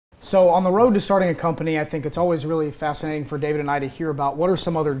So on the road to starting a company, I think it's always really fascinating for David and I to hear about what are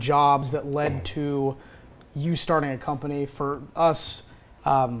some other jobs that led to you starting a company. For us,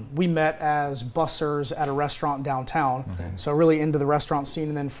 we met as bussers at a restaurant downtown, so really into the restaurant scene,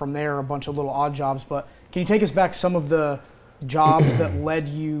 and then from there a bunch of little odd jobs. But can you take us back some of the jobs that led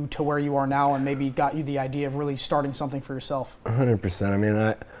you to where you are now and maybe got you the idea of really starting something for yourself? 100%. I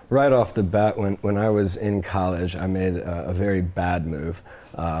mean, right off the bat, when I was in college, I made a very bad move.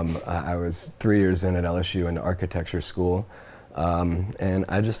 I was 3 years in at LSU in architecture school, and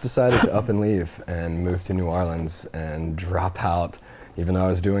I just decided to up and leave and move to New Orleans and drop out. Even though I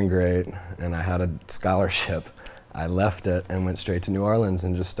was doing great and I had a scholarship, I left it and went straight to New Orleans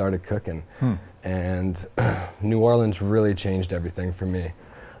and just started cooking. And New Orleans really changed everything for me.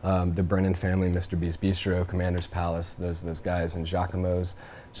 The Brune family, Mr. B's Bistro, Commander's Palace, those guys, and Giacomo's,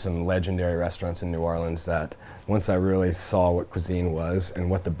 some legendary restaurants in New Orleans that once I really saw what cuisine was and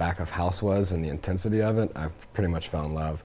what the back of house was and the intensity of it, I pretty much fell in love.